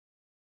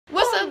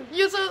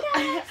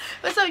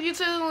What's up,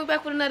 YouTube? We're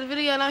back with another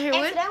video, and I'm here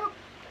with...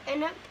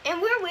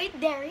 And we're with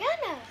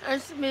Dariana. And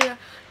Samia.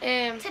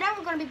 And today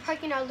we're going to be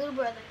pranking our little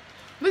brother.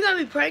 We're going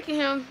to be pranking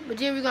him, but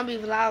then we're going to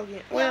be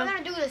vlogging. Well, we're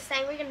going to do the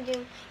same. We're going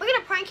to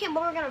prank him,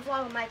 but we're going to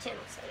vlog on my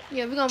channel. So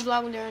yeah, we're going to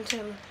vlog on Darren's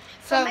channel.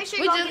 So make sure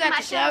we just got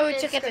the shower.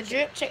 Check out the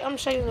drip. I'm going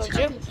to show you the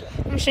drip.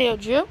 I'm going to show you a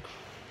drip.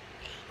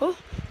 Ooh.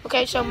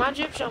 Okay, show my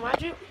drip. Show my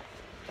drip.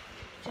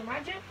 Show my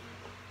drip.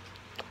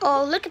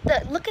 Oh, look at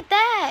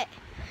that.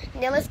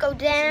 Now let's go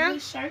down.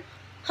 Shirt.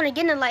 Hold on,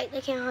 get in the light.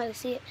 They can't hardly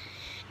see it.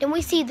 Then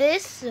we see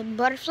this, the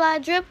butterfly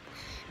drip,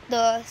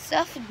 the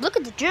stuff. Look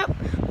at the drip.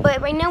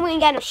 But right now we ain't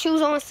got no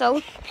shoes on,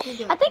 so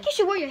I think you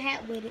should wear your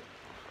hat with it.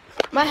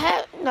 My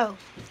hat? No.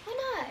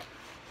 Why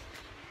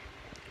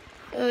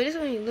not? This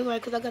one you look right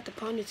because I got the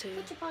ponytail.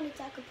 Put your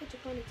ponytail. I can put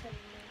your ponytail in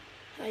there.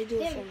 How you do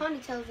it? Yeah, your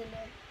ponytail's in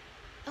there.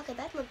 Okay,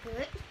 that look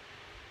good.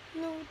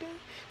 No,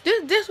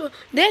 this one,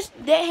 that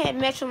hat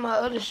matched with my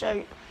other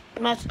shirt.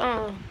 My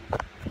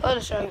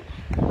other shirt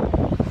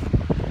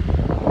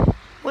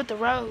with the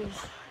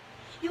rose.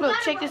 Look,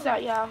 check this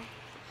out, y'all.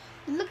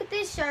 Look at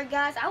this shirt,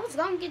 guys. I was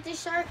gonna get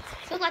this shirt.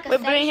 It looked like a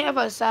but didn't have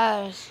a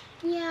size.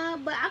 Yeah,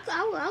 but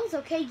I was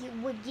okay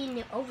with getting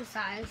an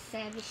oversized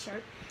Savage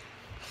shirt.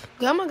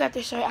 Grandma got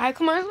this shirt. Alright,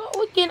 come on,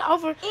 we're getting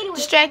over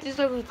distracted.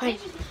 Look, we're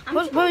pranking.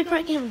 What are we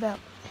pranking him about?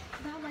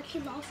 About like he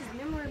lost his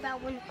memory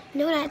about when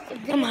that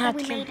video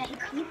we made that he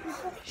couldn't.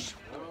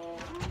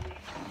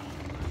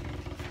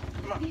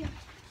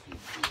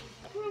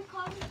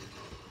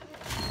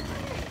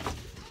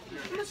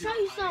 I'm gonna show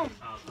you something.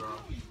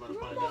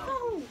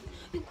 No,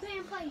 you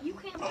can't play. You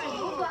can't play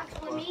Roblox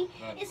with me.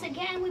 It's a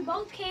game we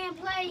both can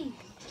play.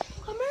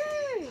 Come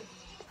here.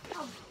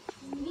 Oh,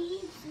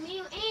 me,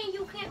 and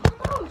you can't.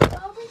 Come on,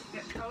 Toby.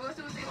 Yeah.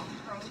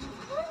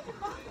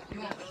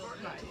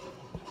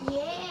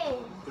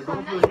 I'm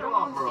not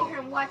gonna sit here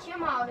and watch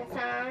him all the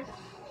time.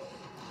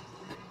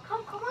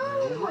 Come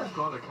on. Your work's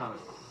kind of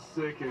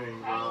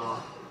sickening, bro.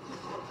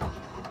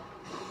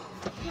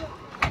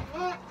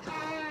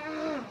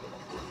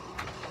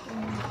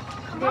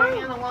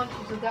 Dariana wants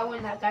you to go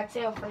in that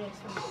tail for this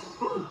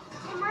one.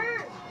 Come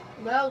here.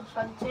 Go, so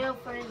I can tell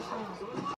for this one.